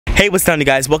Hey, what's up, you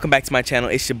guys? Welcome back to my channel.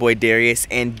 It's your boy Darius,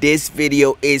 and this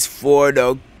video is for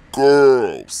the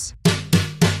girls.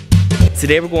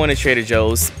 Today we're going to Trader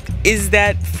Joe's. Is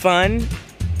that fun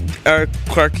or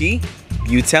quirky?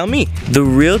 You tell me. The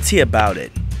reality about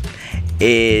it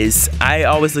is I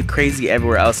always look crazy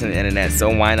everywhere else on the internet, so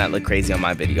why not look crazy on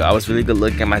my video? I was really good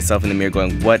looking at myself in the mirror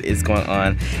going, what is going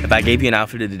on? If I gave you an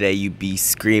outfit of the day, you'd be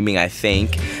screaming, I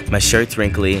think. My shirt's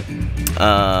wrinkly.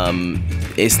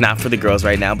 It's not for the girls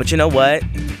right now, but you know what?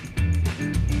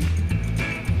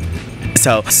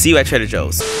 So, see you at Trader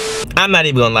Joe's. I'm not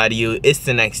even gonna lie to you, it's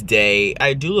the next day.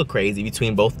 I do look crazy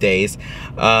between both days.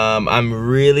 I'm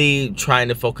really trying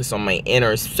to focus on my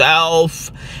inner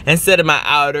self instead of my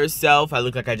outer self. I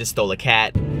look like I just stole a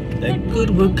cat. That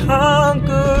good will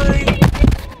conquer.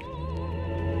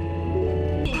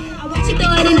 I watch you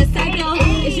throw it in a cycle.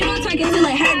 If you don't talk it till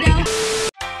it hurt though.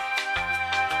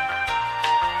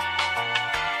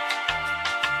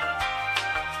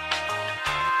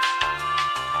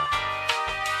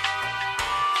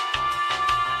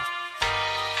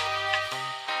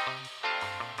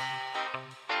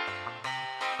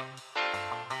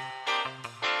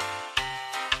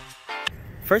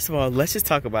 First of all, let's just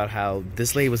talk about how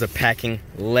this lady was a packing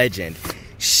legend.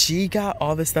 She got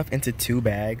all this stuff into 2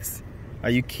 bags. Are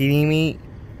you kidding me?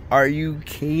 Are you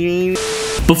kidding me?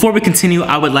 Before we continue,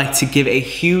 I would like to give a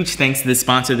huge thanks to the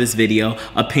sponsor of this video,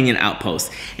 Opinion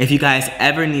Outpost. If you guys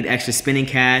ever need extra spending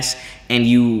cash and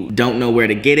you don't know where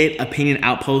to get it, Opinion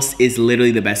Outpost is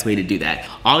literally the best way to do that.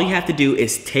 All you have to do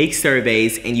is take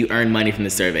surveys and you earn money from the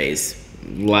surveys.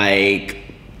 Like,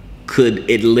 could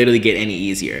it literally get any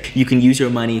easier? You can use your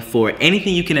money for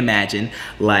anything you can imagine,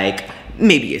 like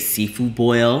maybe a seafood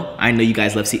boil. I know you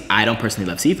guys love I don't personally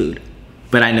love seafood,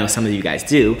 but I know some of you guys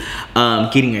do.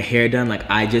 Getting your hair done like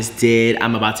I just did.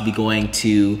 I'm about to be going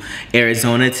to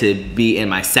Arizona to be in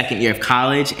my 2nd year of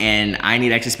college, and I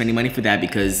need extra spending money for that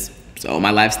because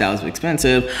my lifestyle is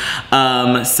expensive.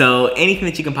 So anything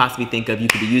that you can possibly think of, you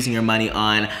could be using your money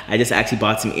on. I just actually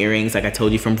bought some earrings, like I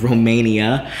told you, from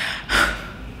Romania.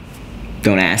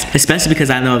 Don't ask. Especially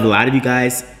because I know a lot of you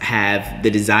guys have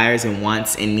the desires and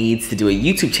wants and needs to do a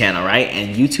YouTube channel, right?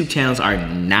 And YouTube channels are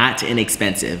not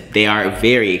inexpensive. They are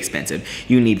very expensive.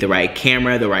 You need the right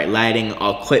camera, the right lighting,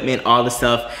 all equipment, all the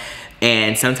stuff.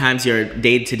 And sometimes your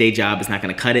day-to-day job is not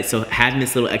gonna cut it. So having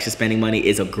this little extra spending money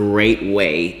is a great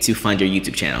way to fund your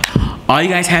YouTube channel. All you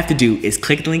guys have to do is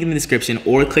click the link in the description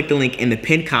or click the link in the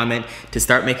pinned comment to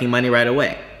start making money right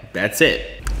away. That's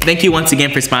it. Thank you once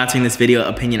again for sponsoring this video,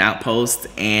 Opinion Outpost,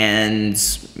 and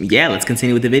yeah, let's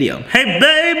continue with the video. Hey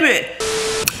baby!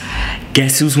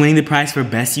 Guess who's winning the prize for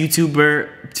Best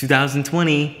YouTuber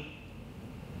 2020?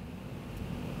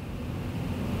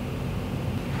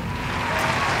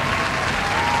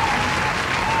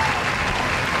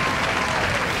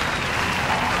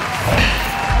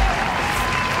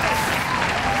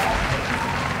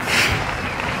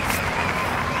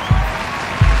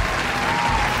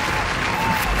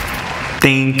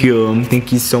 Thank you.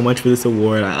 Thank you so much for this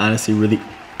award. I honestly really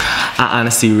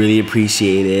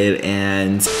appreciate it.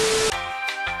 And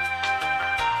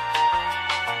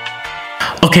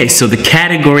okay, so the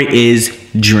category is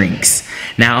drinks.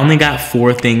 Now I only got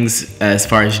 4 things as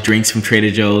far as drinks from Trader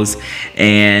Joe's,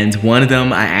 and one of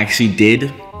them I actually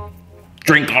did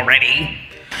drink already.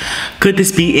 Could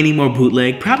this be any more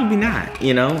bootleg? Probably not,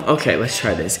 you know? Okay, let's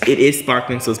try this. It is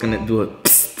sparkling, so it's gonna do a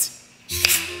psst.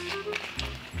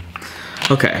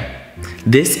 Okay,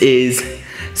 this is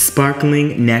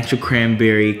sparkling natural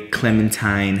cranberry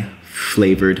clementine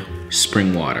flavored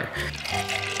spring water.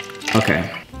 Okay.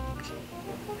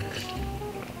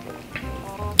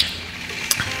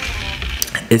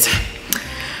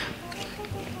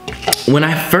 When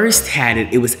I first had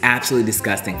it, it was absolutely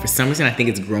disgusting. For some reason, I think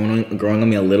it's growing on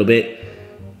me a little bit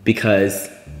because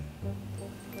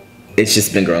it's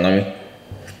just been growing on me.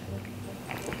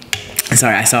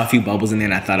 Sorry, I saw a few bubbles in there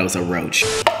and I thought it was a roach.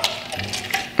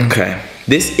 Okay,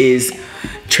 this is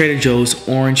Trader Joe's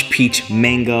orange peach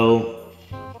mango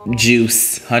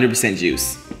juice, 100%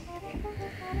 juice.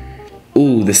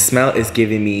 Ooh, the smell is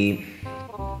giving me,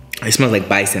 it smells like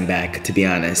bison back, to be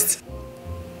honest.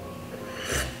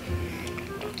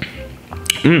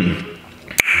 I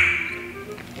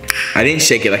didn't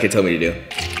shake it like it told me to do.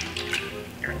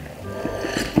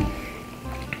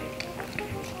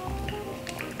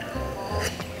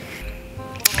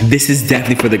 This is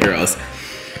definitely for the girls.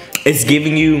 It's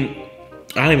giving you,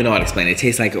 I don't even know how to explain it. It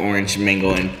tastes like orange,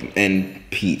 mango, and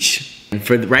peach. And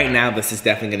for right now, this is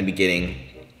definitely gonna be getting,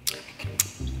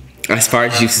 as far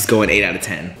as juices go, an 8 out of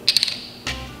 10.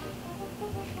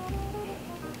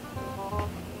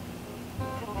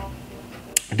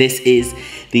 This is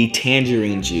the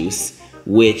tangerine juice,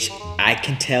 which I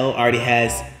can tell already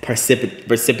has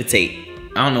precipitate.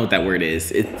 I don't know what that word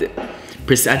is.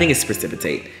 I think it's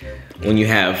precipitate when you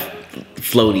have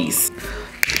floaties.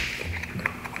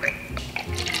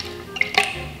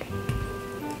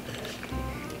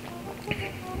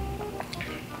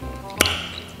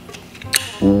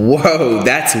 Whoa,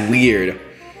 that's weird.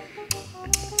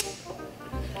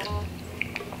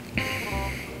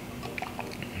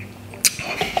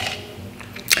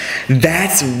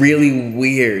 That's really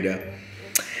weird.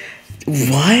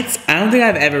 What? I don't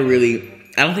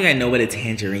think I know what a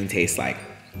tangerine tastes like.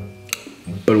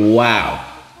 But wow.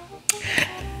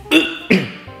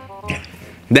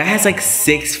 That has like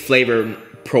 6 flavor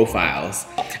profiles.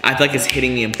 I feel like it's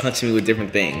hitting me and punching me with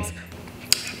different things.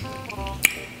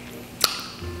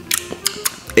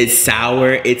 It's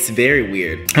sour, it's very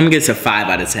weird. I'm gonna give this a 5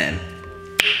 out of 10.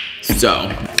 So,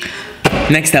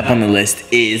 next up on the list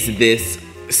is this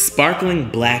sparkling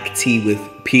black tea with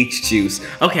peach juice.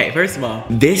 Okay, first of all,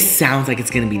 this sounds like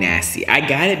it's gonna be nasty. I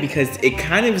got it because it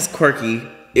kind of is quirky.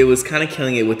 It was kind of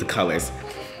killing it with the colors.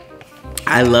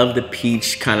 I love the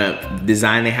peach kind of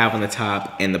design they have on the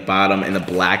top and the bottom and the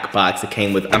black box it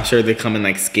came with. I'm sure they come in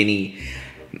like skinny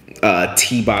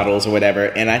tea bottles or whatever,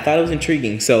 and I thought it was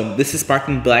intriguing. So this is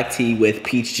sparkling black tea with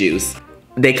peach juice.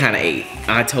 They kind of ate,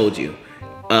 I told you.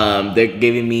 They're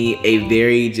giving me a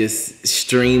very just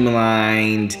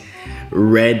streamlined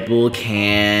Red Bull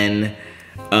can.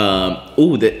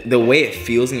 Ooh, the way it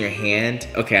feels in your hand.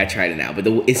 Okay, I tried it now, but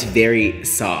it's very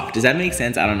soft. Does that make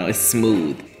sense? I don't know, it's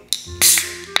smooth.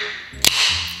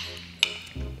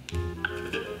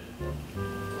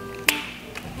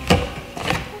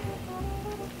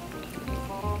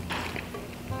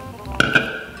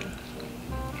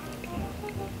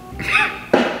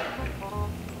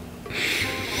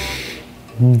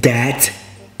 That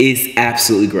is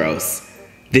absolutely gross.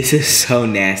 This is so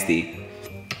nasty.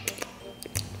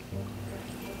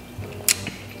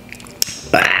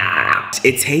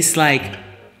 It tastes like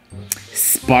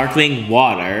sparkling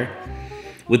water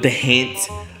with a hint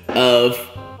of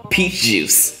peach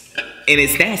juice. And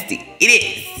it's nasty.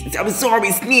 It is. I'm sorry,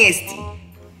 it's nasty.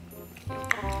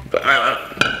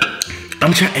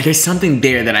 I'm trying, there's something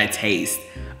there that I taste.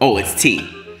 Oh, it's tea.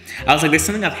 I was like, there's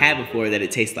something I've had before that it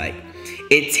tastes like.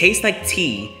 It tastes like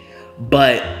tea,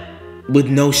 but with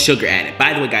no sugar added.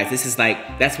 By the way, guys, this is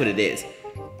like, that's what it is.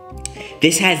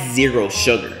 This has 0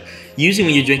 sugar. Usually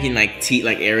when you're drinking like tea,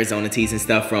 like Arizona teas and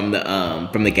stuff from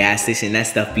the gas station, that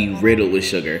stuff be riddled with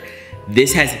sugar.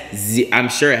 This has, I'm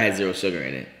sure it has 0 sugar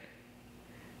in it.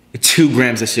 2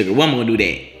 grams of sugar. What am I gonna do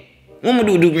that? What am I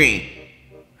gonna do with 2 grams?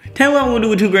 Tell me what I'm gonna do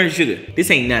with 2 grams of sugar.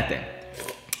 This ain't nothing.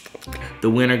 The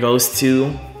winner goes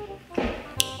to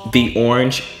the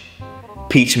orange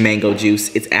peach mango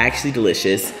juice. It's actually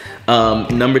delicious.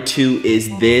 Number 2 is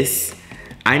this.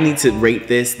 I need to rate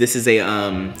this. This is a,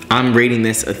 I'm rating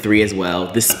this a 3 as well.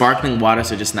 The sparkling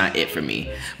waters are just not it for me.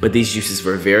 But these juices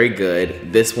were very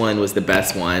good. This one was the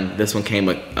best one. This one came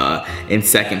in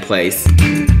 2nd place.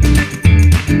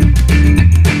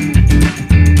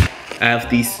 I have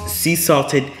these sea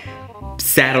salted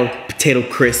saddle potato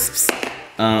crisps.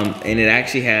 And it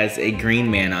actually has a green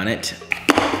man on it.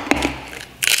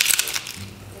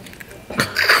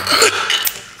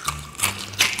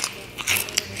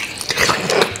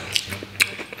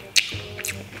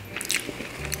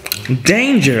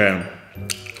 Danger!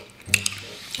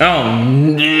 Oh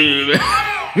no!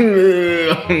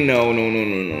 No.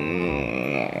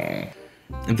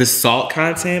 The salt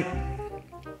content,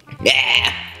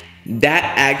 yeah, that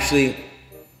actually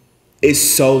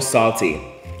is so salty.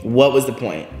 What was the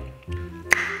point?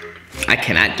 I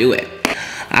cannot do it.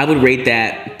 I would rate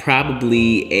that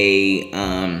probably a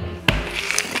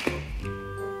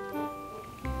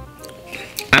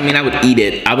I mean, I would eat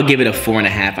it. I would give it a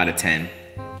 4.5 out of 10.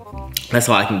 That's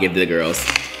all I can give to the girls.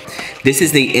 This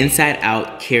is the Inside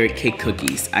Out carrot cake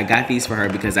cookies. I got these for her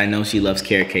because I know she loves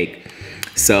carrot cake.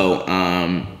 So,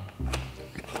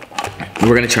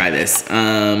 we're gonna try this.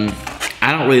 I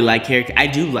don't really like carrot cake. I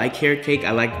do like carrot cake.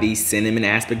 I like the cinnamon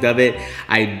aspect of it.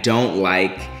 I don't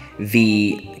like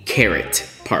the carrot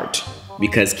part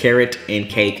because carrot and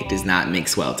cake does not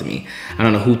mix well to me. I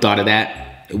don't know who thought of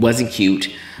that. It wasn't cute.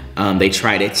 They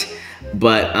tried it,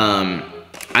 but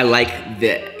I like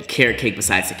the carrot cake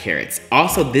besides the carrots.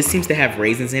 Also, this seems to have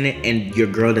raisins in it, and your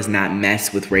girl does not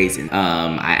mess with raisins.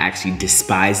 I actually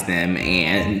despise them,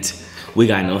 and we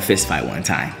got into a fist fight one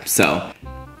time. So,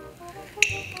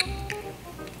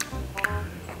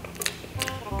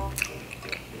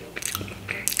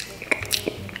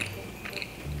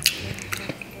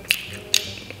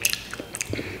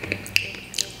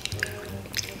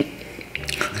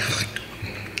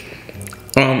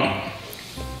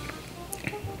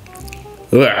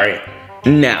 Alright.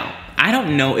 Now, I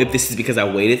don't know if this is because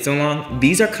I waited so long.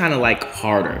 These are kind of like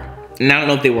harder. And I don't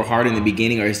know if they were hard in the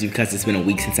beginning or it's because it's been a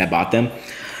week since I bought them.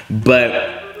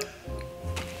 But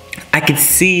I could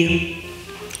see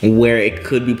where it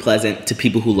could be pleasant to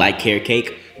people who like carrot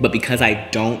cake. But because I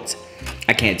don't,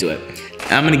 I can't do it.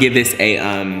 I'm gonna give this a,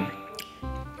 I'm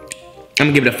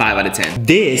gonna give it a 5 out of 10.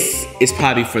 This is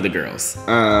probably for the girls.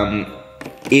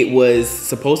 It was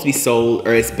supposed to be sold,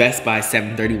 or it's Best Buy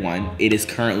 7/31. It is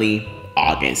currently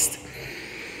August.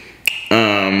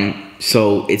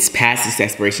 So it's past its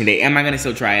expiration date. Am I gonna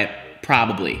still try it?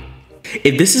 Probably.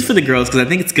 If this is for the girls, because I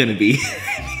think it's gonna be.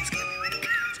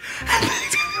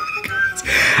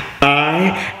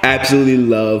 I absolutely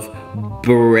love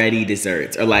bready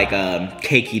desserts, or like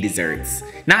cakey desserts.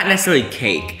 Not necessarily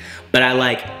cake, but I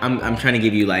like, I'm trying to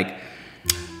give you like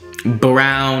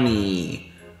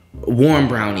brownie, warm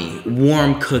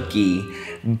cookie,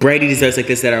 bready desserts like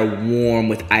this that are warm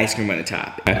with ice cream on the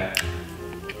top.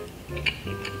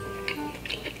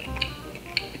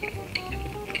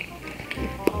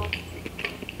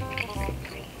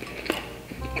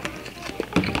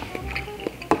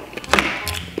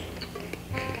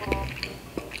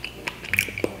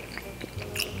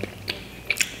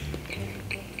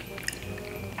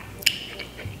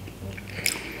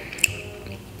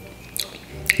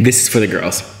 This is for the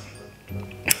girls.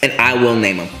 And I will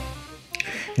name them.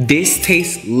 This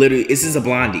tastes literally, this is a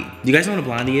blondie. You guys know what a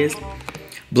blondie is?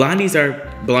 Blondies are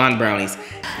blonde brownies.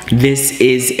 This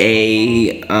is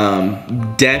a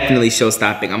definitely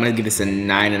show-stopping. I'm gonna give this a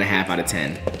 9.5 out of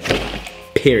 10.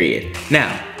 Period.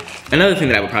 Now, another thing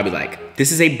that I would probably like.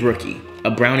 This is a brookie,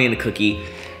 a brownie and a cookie.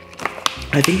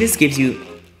 I think this gives you,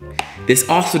 this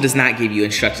also does not give you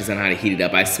instructions on how to heat it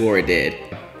up. I swore it did.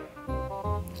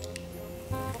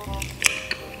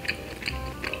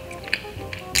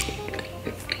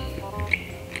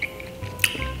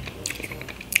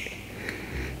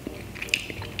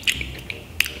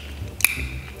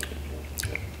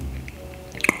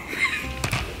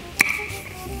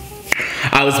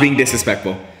 I was being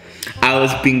disrespectful. I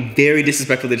was being very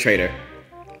disrespectful to Trader.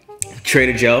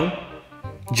 Trader Joe.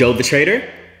 Joe the Trader.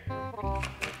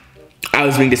 I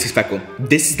was being disrespectful.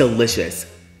 This is delicious.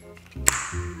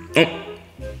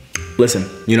 Listen,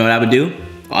 you know what I would do?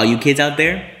 All you kids out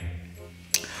there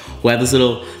who have those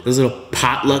little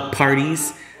potluck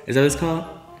parties. Is that what it's called?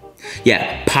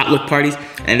 Yeah, potluck parties.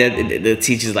 And the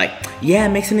teacher's like, yeah,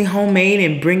 make something homemade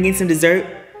and bring in some dessert.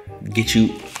 Get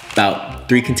you about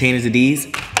 3 containers of these.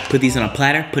 Put these on a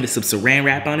platter. Put some saran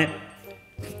wrap on it.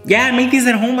 Yeah, I made these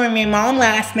at home with my mom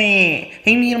last night.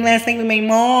 I made them last night with my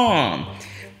mom.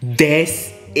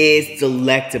 This is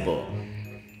delectable.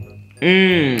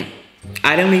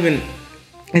 I don't even,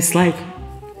 it's like,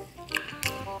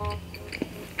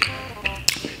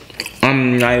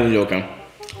 I'm not even joking.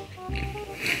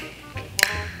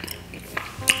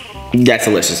 That's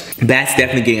delicious. That's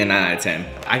definitely getting a 9 out of 10.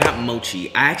 I got mochi.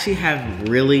 I actually have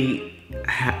really,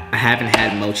 I haven't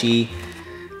had mochi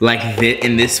like this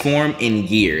in this form in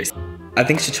years. I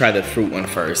think I should try the fruit one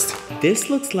first. This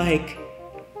looks like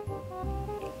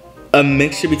a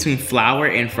mixture between flour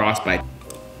and frostbite.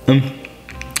 Ooh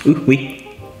wee.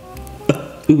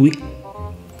 Ooh wee.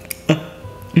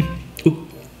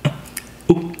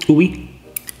 Ooh wee.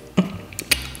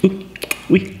 Ooh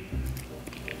wee.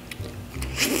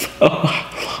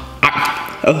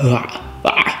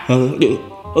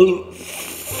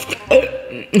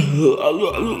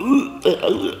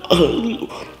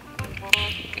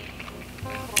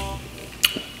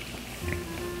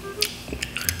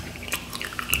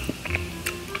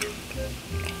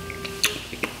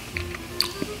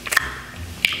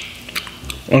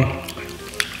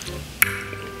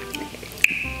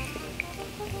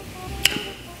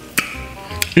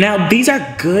 Now these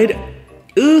are good.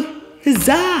 Ooh,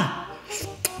 huzzah!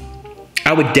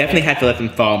 I would definitely have to let them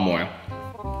thaw more.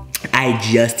 I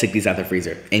just took these out the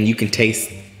freezer and you can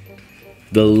taste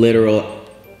the literal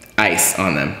ice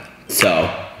on them. So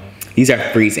these are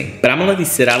freezing, but I'm gonna let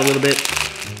these sit out a little bit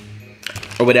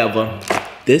or whatever.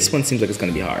 This one seems like it's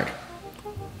gonna be hard.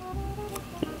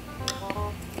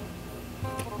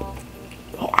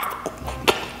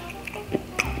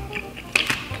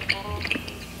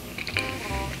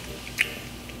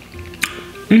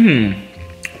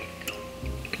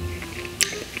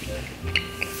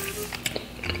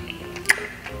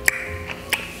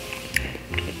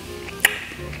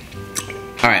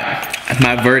 All right,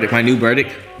 my verdict, my new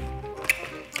verdict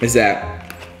is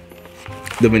that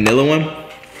the vanilla one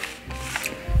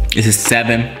is a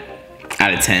 7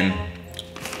 out of 10.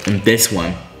 And this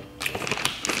one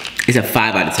is a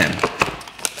 5 out of 10.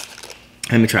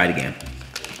 Let me try it again.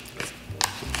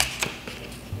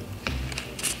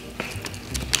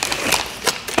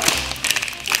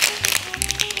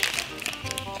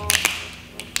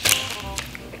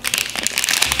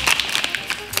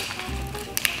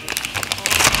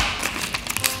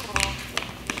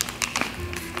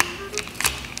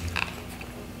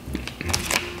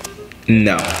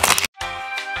 No.